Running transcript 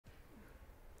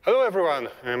Hello,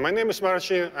 everyone. My name is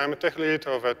Marcin. I'm a tech lead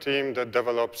of a team that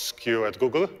develops Kueue at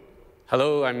Google.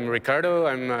 Hello, I'm Ricardo.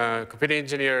 I'm a computing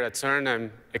engineer at CERN.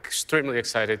 I'm extremely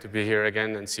excited to be here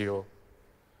again and see you all.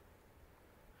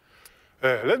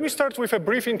 Let me start with a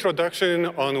brief introduction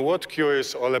on what Kueue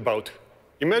is all about.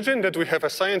 Imagine that we have a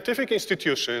scientific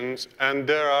institution, and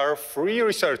there are 3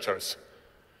 researchers,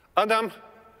 Adam,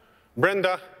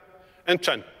 Brenda, and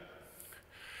Chen.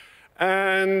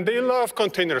 And they love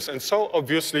containers, and so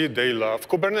obviously they love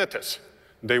Kubernetes.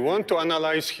 They want to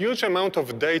analyze huge amount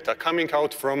of data coming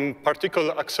out from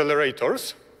particle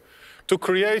accelerators to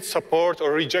create, support,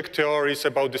 or reject theories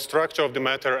about the structure of the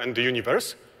matter and the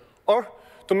universe, or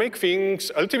to make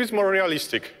things a little bit more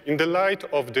realistic in the light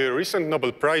of the recent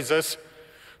Nobel Prizes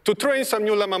to train some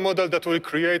new llama model that will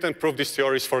create and prove these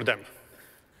theories for them.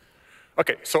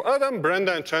 OK, so Adam,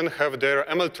 Brenda, and Chen have their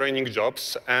ML training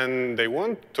jobs, and they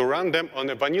want to run them on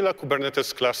a vanilla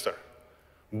Kubernetes cluster.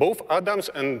 Both Adam's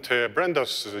and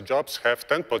Brenda's jobs have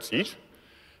 10 pods each.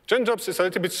 Chen's jobs is a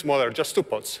little bit smaller, just 2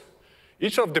 pods.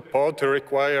 Each of the pods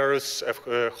requires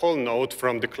a whole node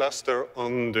from the cluster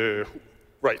on the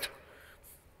right.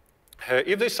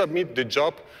 If they submit the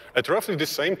job at roughly the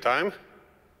same time,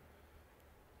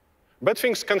 bad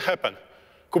things can happen.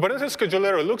 Kubernetes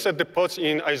scheduler looks at the pods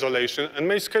in isolation and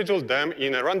may schedule them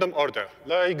in a random order,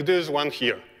 like this one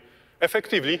here.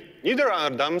 Effectively, neither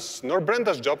Adam's nor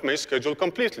Brenda's job may schedule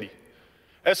completely.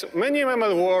 As many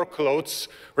ML workloads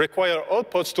require all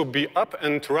pods to be up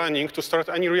and running to start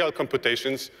any real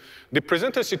computations, the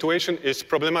presented situation is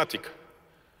problematic.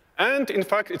 And in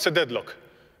fact, it's a deadlock.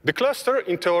 The cluster,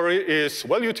 in theory, is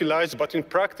well utilized, but in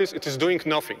practice, it is doing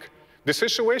nothing. The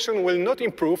situation will not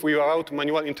improve without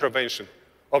manual intervention.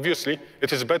 Obviously,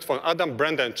 it is bad for Adam,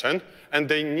 Brenda, and Chen, and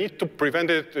they need to prevent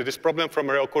this problem from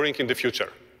reoccurring in the future.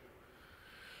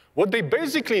 What they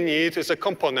basically need is a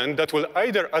component that will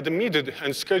either admit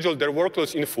and schedule their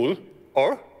workloads in full,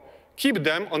 or keep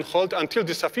them on hold until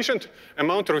the sufficient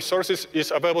amount of resources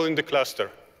is available in the cluster.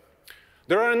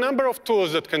 There are a number of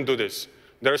tools that can do this.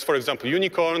 There is, for example,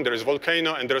 Unicorn, there is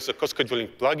Volcano, and there is a co-scheduling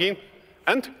plugin.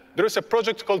 And there is a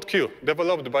project called Kueue,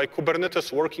 developed by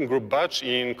Kubernetes Working Group Batch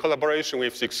in collaboration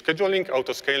with SIG Scheduling,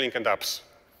 Autoscaling, and Apps.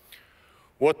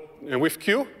 With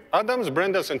Kueue, Adam's,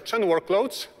 Brenda's, and Chen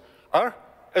workloads are,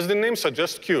 as the name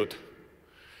suggests, queued.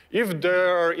 If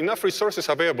there are enough resources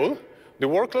available, the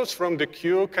workloads from the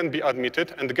queue can be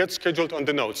admitted and get scheduled on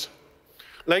the nodes,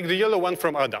 like the yellow one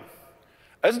from Adam.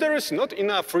 As there is not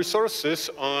enough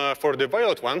resources for the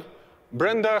violet one,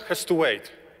 Brenda has to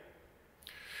wait.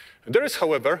 There is,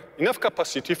 however, enough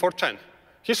capacity for Chen.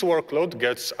 His workload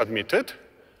gets admitted.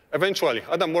 Eventually,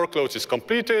 Adam's workload is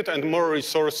completed, and more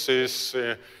resources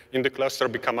in the cluster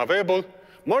become available,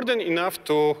 more than enough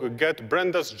to get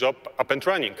Brenda's job up and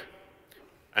running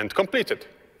and completed.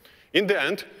 In the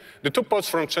end, the 2 pods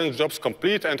from Chen's jobs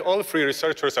complete, and all 3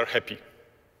 researchers are happy.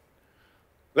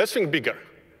 Let's think bigger.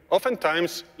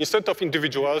 Oftentimes, instead of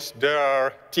individuals, there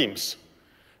are teams.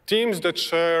 Teams that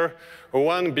share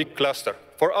one big cluster.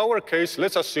 For our case,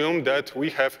 let's assume that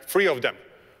we have 3 of them,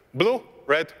 blue,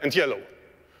 red, and yellow.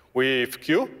 With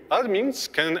Kueue,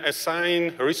 admins can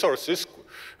assign resources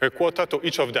quota to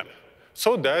each of them,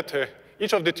 so that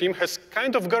each of the team has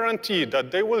kind of guarantee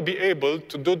that they will be able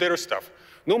to do their stuff,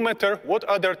 no matter what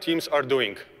other teams are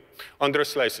doing on their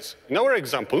slices. In our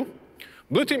example,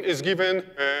 blue team is given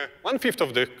 1/5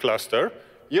 of the cluster,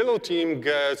 yellow team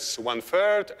gets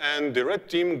 1/3, and the red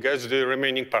team gets the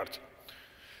remaining part.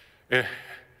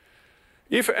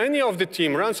 If any of the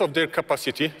team runs off their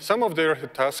capacity, some of their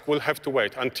tasks will have to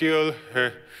wait until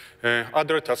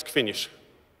other tasks finish.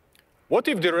 What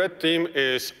if the red team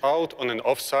is out on an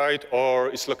offsite, or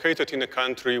is located in a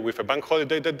country with a bank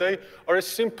holiday that day, or is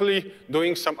simply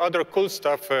doing some other cool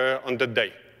stuff on that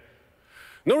day?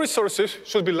 No resources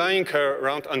should be lying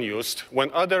around unused when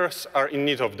others are in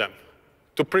need of them.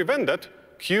 To prevent that,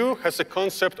 Kueue has a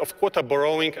concept of quota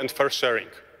borrowing and fair sharing,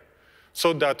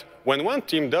 so that when one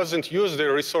team doesn't use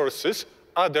their resources,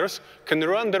 others can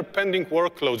run their pending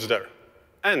workloads there.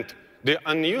 And the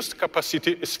unused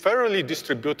capacity is fairly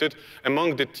distributed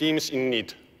among the teams in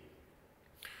need.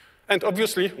 And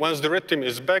obviously, once the red team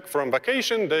is back from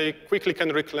vacation, they quickly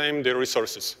can reclaim their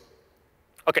resources.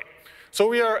 OK, so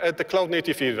we are at the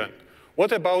cloud-native event.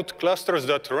 What about clusters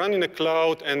that run in the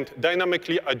cloud and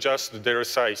dynamically adjust their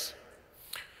size?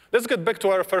 Let's get back to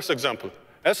our first example.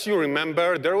 As you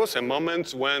remember, there was a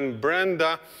moment when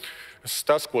Brenda's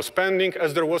task was pending,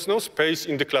 as there was no space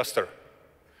in the cluster.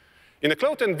 In a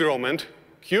cloud environment,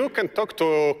 Kueue can talk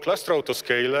to cluster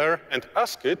autoscaler and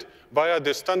ask it via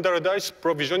the standardized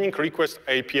provisioning request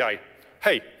API.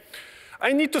 Hey,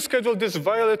 I need to schedule this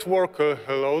violet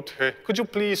workload. Could you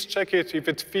please check it if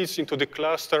it fits into the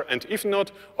cluster, and if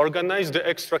not, organize the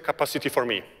extra capacity for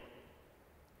me?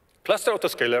 Cluster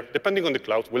autoscaler, depending on the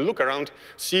cloud, will look around,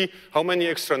 see how many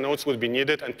extra nodes will be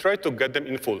needed, and try to get them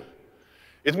in full.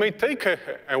 It may take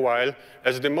a while,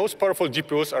 as the most powerful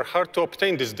GPUs are hard to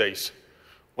obtain these days.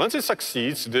 Once it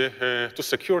succeeds to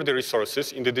secure the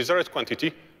resources in the desired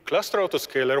quantity, cluster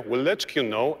autoscaler will let Kueue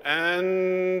know,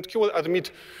 and Kueue will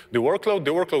admit the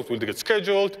workload will get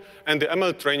scheduled, and the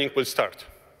ML training will start.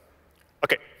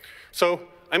 OK, so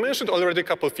I mentioned already a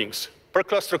couple of things. Per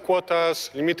cluster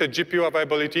quotas, limited GPU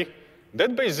availability.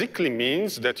 That basically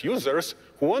means that users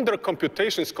who want their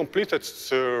computations completed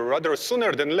rather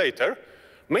sooner than later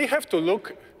may have to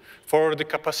look for the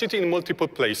capacity in multiple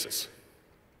places.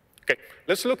 OK,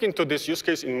 let's look into this use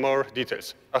case in more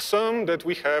details. Assume that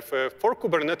we have 4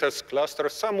 Kubernetes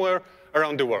clusters somewhere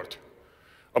around the world.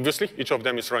 Obviously, each of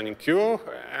them is running Kueue,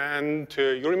 and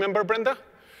you remember Brenda?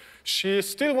 She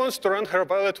still wants to run her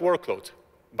violet workload,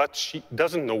 but she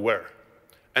doesn't know where.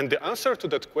 And the answer to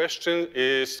that question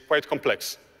is quite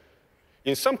complex.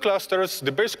 In some clusters,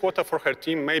 the base quota for her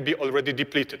team may be already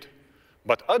depleted,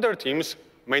 but other teams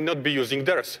may not be using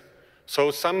theirs,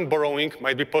 so some borrowing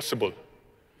might be possible.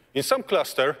 In some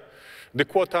cluster, the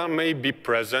quota may be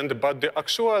present, but the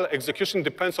actual execution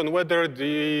depends on whether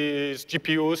these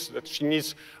GPUs that she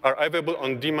needs are available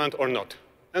on demand or not,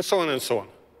 and so on and so on.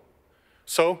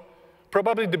 So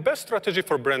probably the best strategy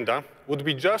for Brenda would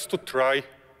be just to try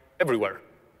everywhere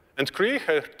and create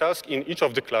her task in each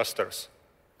of the clusters.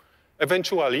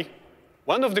 Eventually,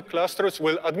 one of the clusters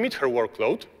will admit her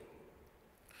workload.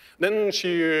 Then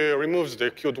she removes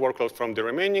the queued workload from the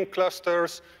remaining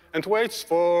clusters and waits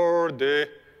for the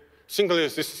single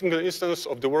instance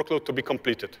of the workload to be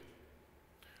completed.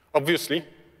 Obviously,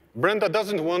 Brenda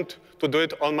doesn't want to do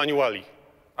it all manually.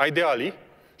 Ideally,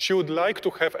 she would like to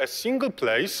have a single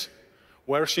place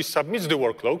where she submits the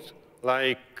workload,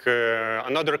 like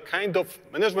another kind of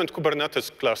management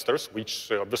Kubernetes clusters,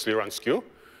 which obviously runs Kueue.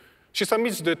 She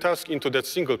submits the task into that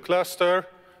single cluster.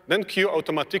 Then Kueue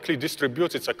automatically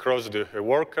distributes it across the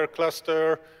worker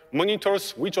cluster,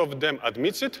 monitors which of them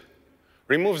admits it,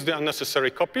 removes the unnecessary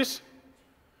copies,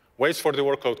 waits for the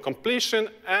workload completion,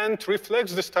 and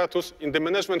reflects the status in the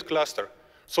management cluster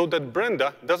so that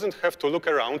Brenda doesn't have to look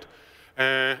around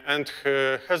and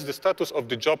has the status of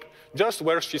the job just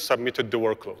where she submitted the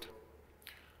workload.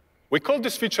 We call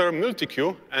this feature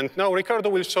Multiqueue, and now Ricardo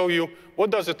will show you what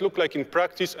does it look like in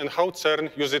practice and how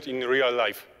CERN uses it in real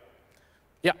life.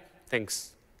 Yeah,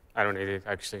 thanks. I don't need it,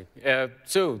 actually.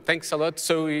 So thanks a lot.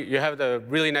 So you have the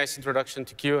really nice introduction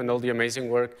to Kueue, and all the amazing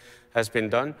work has been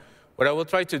done. What I will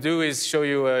try to do is show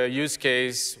you a use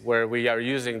case where we are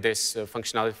using this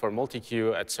functionality for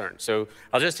multi-queue at CERN. So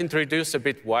I'll just introduce a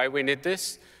bit why we need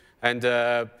this.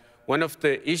 And one of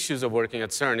the issues of working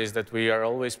at CERN is that we are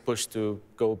always pushed to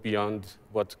go beyond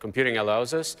what computing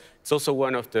allows us. It's also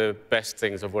one of the best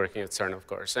things of working at CERN, of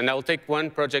course. And I'll take one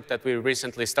project that we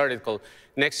recently started called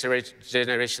Next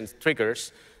Generation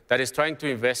Triggers that is trying to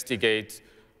investigate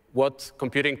what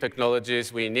computing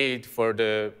technologies we need for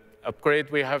the upgrade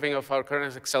we're having of our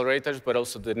current accelerators, but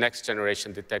also the next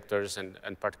generation detectors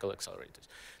and particle accelerators.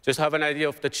 Just to have an idea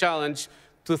of the challenge,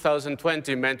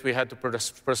 2020 meant we had to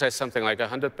process something like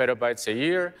 100 petabytes a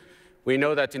year. We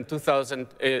know that in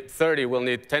 2030 we'll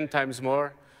need 10 times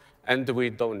more, and we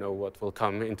don't know what will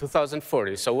come in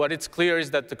 2040. So what it's clear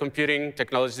is that the computing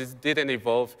technologies didn't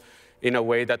evolve in a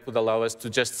way that would allow us to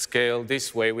just scale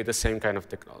this way with the same kind of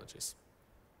technologies.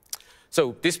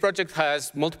 So this project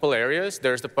has multiple areas.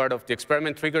 There's the part of the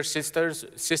experiment trigger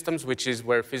systems, which is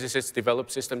where physicists develop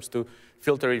systems to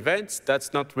filter events.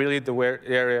 That's not really the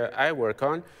area I work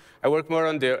on. I work more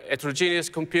on the heterogeneous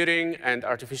computing and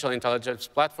artificial intelligence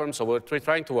platform. So what we're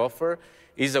trying to offer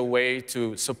is a way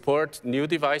to support new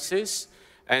devices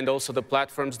and also the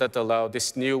platforms that allow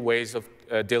these new ways of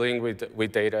dealing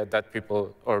with data that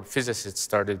people or physicists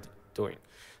started doing.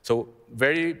 So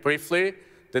very briefly,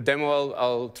 the demo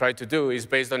I'll try to do is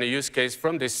based on a use case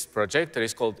from this project that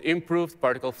is called Improved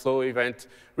Particle Flow Event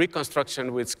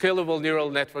Reconstruction with Scalable Neural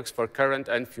Networks for Current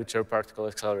and Future Particle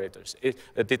Accelerators,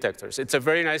 Detectors. It's a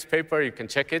very nice paper. You can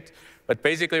check it. But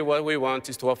basically, what we want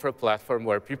is to offer a platform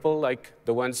where people like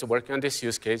the ones working on this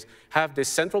use case have this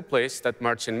central place that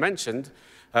Marcin mentioned,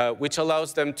 which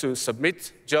allows them to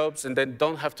submit jobs and then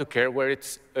don't have to care where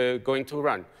it's going to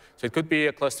run. So it could be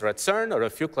a cluster at CERN or a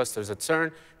few clusters at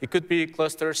CERN. It could be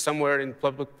clusters somewhere in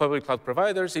public cloud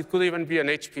providers. It could even be an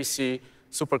HPC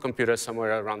supercomputer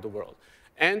somewhere around the world.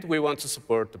 And we want to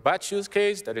support the batch use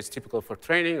case that is typical for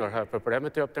training or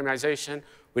hyperparameter optimization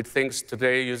with things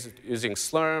today using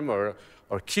Slurm or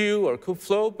Kueue or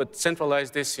Kubeflow, but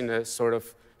centralize this in a sort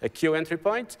of a Kueue entry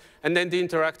point. And then the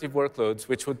interactive workloads,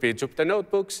 which would be Jupyter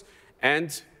Notebooks,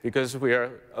 and because we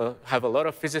have a lot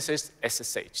of physicists,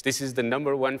 SSH. This is the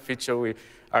 #1 feature we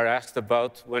are asked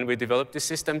about when we develop this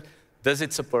system. Does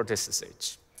it support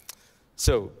SSH?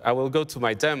 So I will go to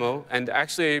my demo. And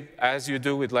actually, as you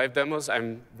do with live demos,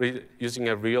 I'm using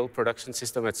a real production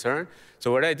system at CERN.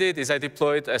 So what I did is I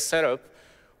deployed a setup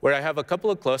where I have a couple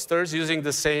of clusters using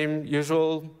the same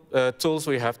usual tools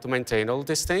we have to maintain all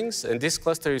these things. And this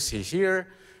cluster you see here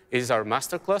is our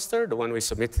master cluster, the one we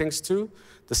submit things to.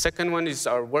 The second one is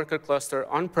our worker cluster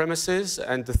on premises.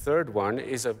 And the third one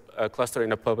is a cluster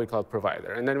in a public cloud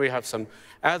provider. And then we have some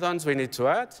add-ons we need to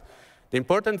add. The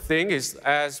important thing is,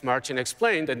 as Marcin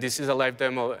explained, and this is a live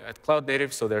demo at Cloud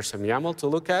Native, so there's some YAML to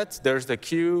look at. There's the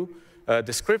queue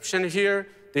description here.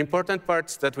 The important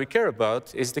parts that we care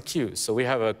about is the queue. So we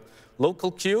have a local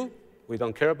queue. We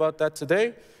don't care about that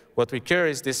today. What we care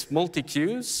is this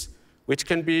multi-queues, which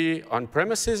can be on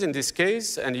premises in this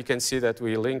case. And you can see that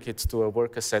we link it to a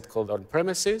worker set called on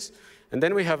premises. And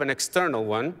then we have an external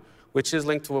one, which is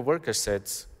linked to a worker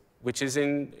set, which is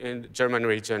in the German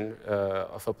region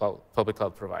of a public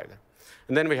cloud provider.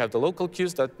 And then we have the local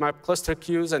queues that map cluster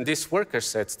queues, and these worker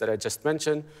sets that I just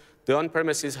mentioned. The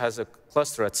on-premises has a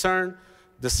cluster at CERN.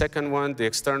 The second one, the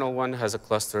external one, has a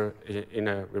cluster in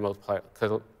a remote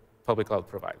public cloud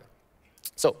provider.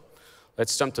 So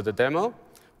let's jump to the demo.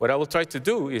 What I will try to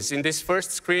do is in this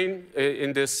first screen,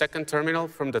 in the second terminal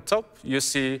from the top, you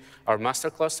see our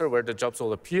master cluster where the jobs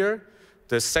will appear.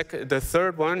 The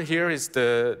third one here is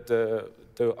the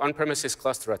on-premises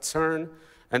cluster at CERN,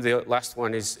 and the last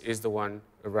one is the one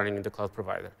running in the cloud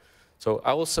provider. So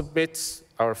I will submit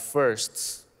our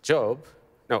first job.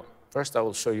 No, first I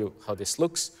will show you how this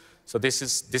looks. So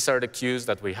these are the queues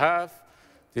that we have.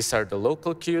 These are the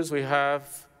local queues we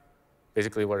have,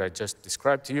 basically what I just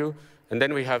described to you. And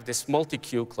then we have these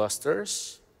multi-queue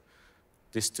clusters,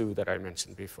 these two that I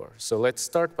mentioned before. So let's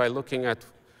start by looking at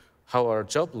how our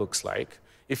job looks like.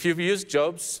 If you've used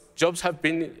jobs, jobs have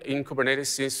been in Kubernetes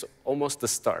since almost the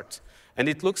start. And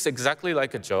it looks exactly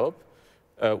like a job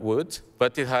would,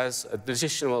 but it has an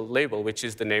additional label, which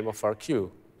is the name of our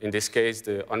queue. In this case,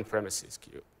 the on-premises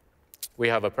queue. We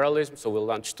have a parallelism, so we'll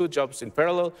launch 2 jobs in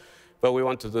parallel, but we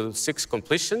want to do 6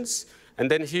 completions.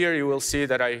 And then here you will see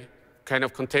that I kind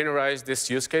of containerized this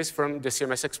use case from the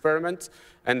CMS experiment,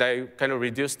 and I kind of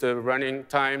reduced the running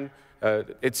time.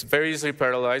 It's very easily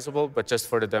parallelizable, but just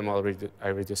for the demo, I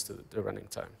reduced the running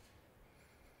time.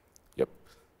 Yep.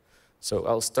 So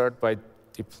I'll start by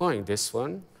deploying this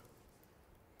one.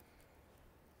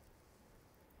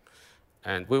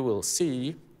 And we will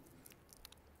see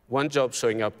one job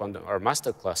showing up on our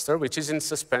master cluster, which is in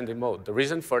suspended mode. The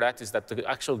reason for that is that the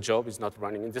actual job is not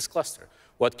running in this cluster.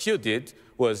 What Kueue did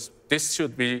was, this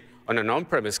should be on an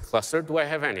on-premise cluster. Do I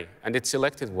have any? And it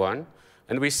selected one.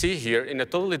 And we see here, in a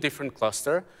totally different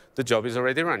cluster, the job is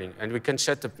already running. And we can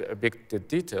check a bit the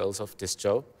details of this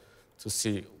job to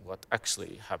see what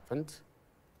actually happened.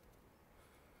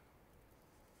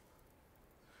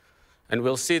 And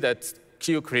we'll see that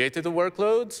Kueue created a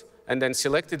workload, and then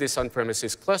selected this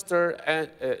on-premises cluster, and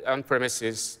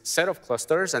on-premises set of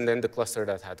clusters, and then the cluster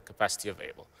that had capacity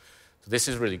available. So this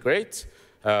is really great.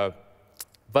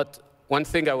 But one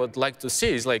thing I would like to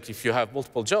see is, like, if you have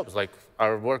multiple jobs, like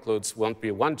our workloads won't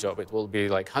be one job, it will be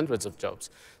like hundreds of jobs.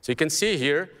 So you can see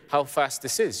here how fast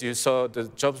this is. You saw the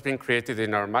jobs being created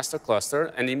in our master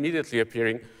cluster and immediately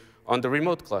appearing on the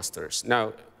remote clusters.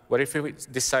 Now, what if we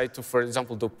decide to, for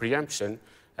example, do preemption,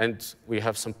 and we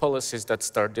have some policies that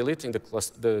start deleting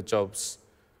the jobs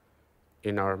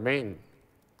in our main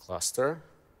cluster?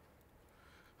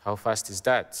 How fast is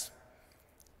that?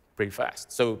 Pretty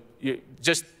fast. So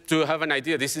just to have an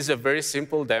idea, this is a very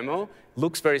simple demo.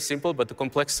 Looks very simple, but the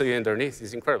complexity underneath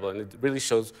is incredible. And it really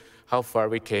shows how far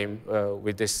we came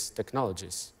with these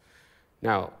technologies.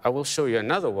 Now, I will show you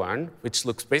another one, which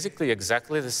looks basically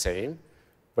exactly the same,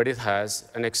 but it has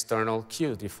an external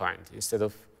queue defined instead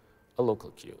of a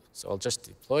local queue. So I'll just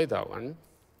deploy that one.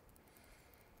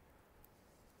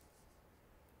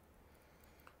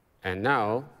 And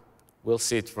now we'll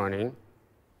see it running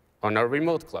on our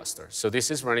remote cluster. So this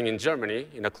is running in Germany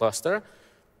in a cluster.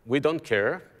 We don't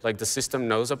care. Like, the system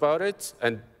knows about it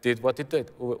and did what it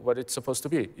did, what it's supposed to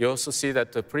be. You also see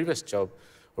that the previous job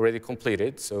already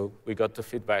completed. So we got the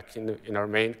feedback in our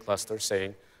main cluster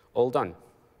saying, all done.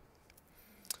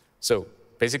 So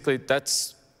basically,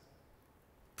 that's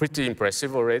pretty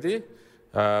impressive already.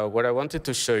 what I wanted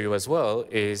to show you as well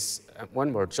is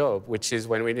one more job, which is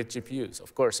when we need GPUs.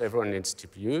 Of course, everyone needs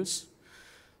GPUs.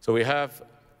 So we have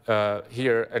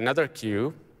here another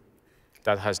queue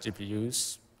that has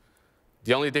GPUs.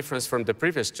 The only difference from the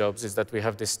previous jobs is that we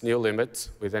have this new limit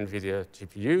with NVIDIA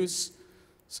GPUs.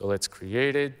 So let's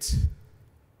create it.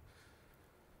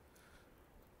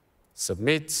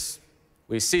 Submit.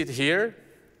 We see it here,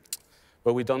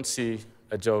 but we don't see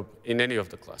a job in any of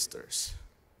the clusters.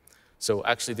 So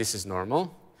actually, this is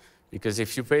normal, because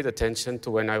if you paid attention to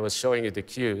when I was showing you the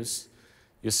queues,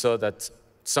 you saw that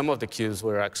some of the queues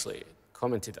were actually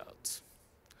commented out.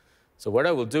 So what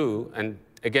I will do, and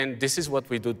again, this is what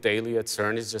we do daily at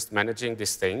CERN, is just managing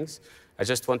these things. I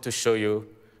just want to show you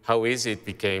how easy it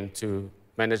became to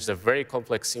manage the very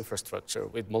complex infrastructure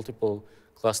with multiple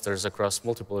clusters across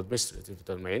multiple administrative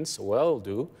domains. So what I'll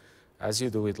do, as you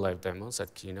do with live demos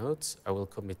at Keynote, I will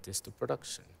commit this to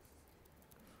production.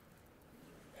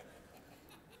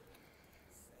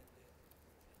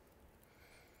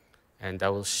 And I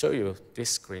will show you this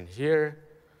screen here.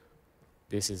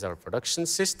 This is our production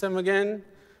system again.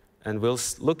 And we'll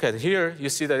look at here. You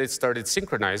see that it started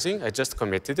synchronizing. I just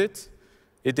committed it.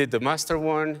 It did the master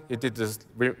one. It did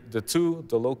the two,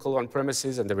 the local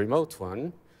on-premises and the remote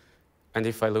one. And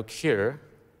if I look here,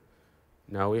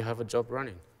 now we have a job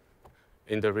running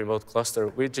in the remote cluster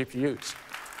with GPUs.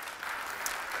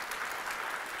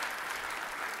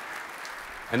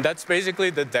 And that's basically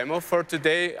the demo for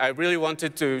today. I really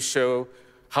wanted to show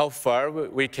how far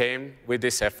we came with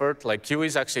this effort. Like, Kueue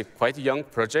is actually quite a young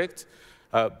project,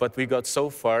 but we got so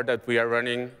far that we are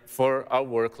running for our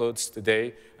workloads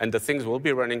today, and the things will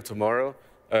be running tomorrow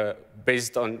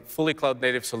based on fully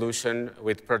cloud-native solution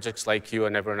with projects like Kueue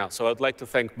and everyone else. So I'd like to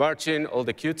thank Marcin, all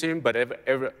the Kueue team, but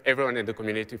everyone in the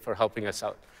community for helping us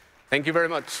out. Thank you very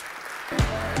much.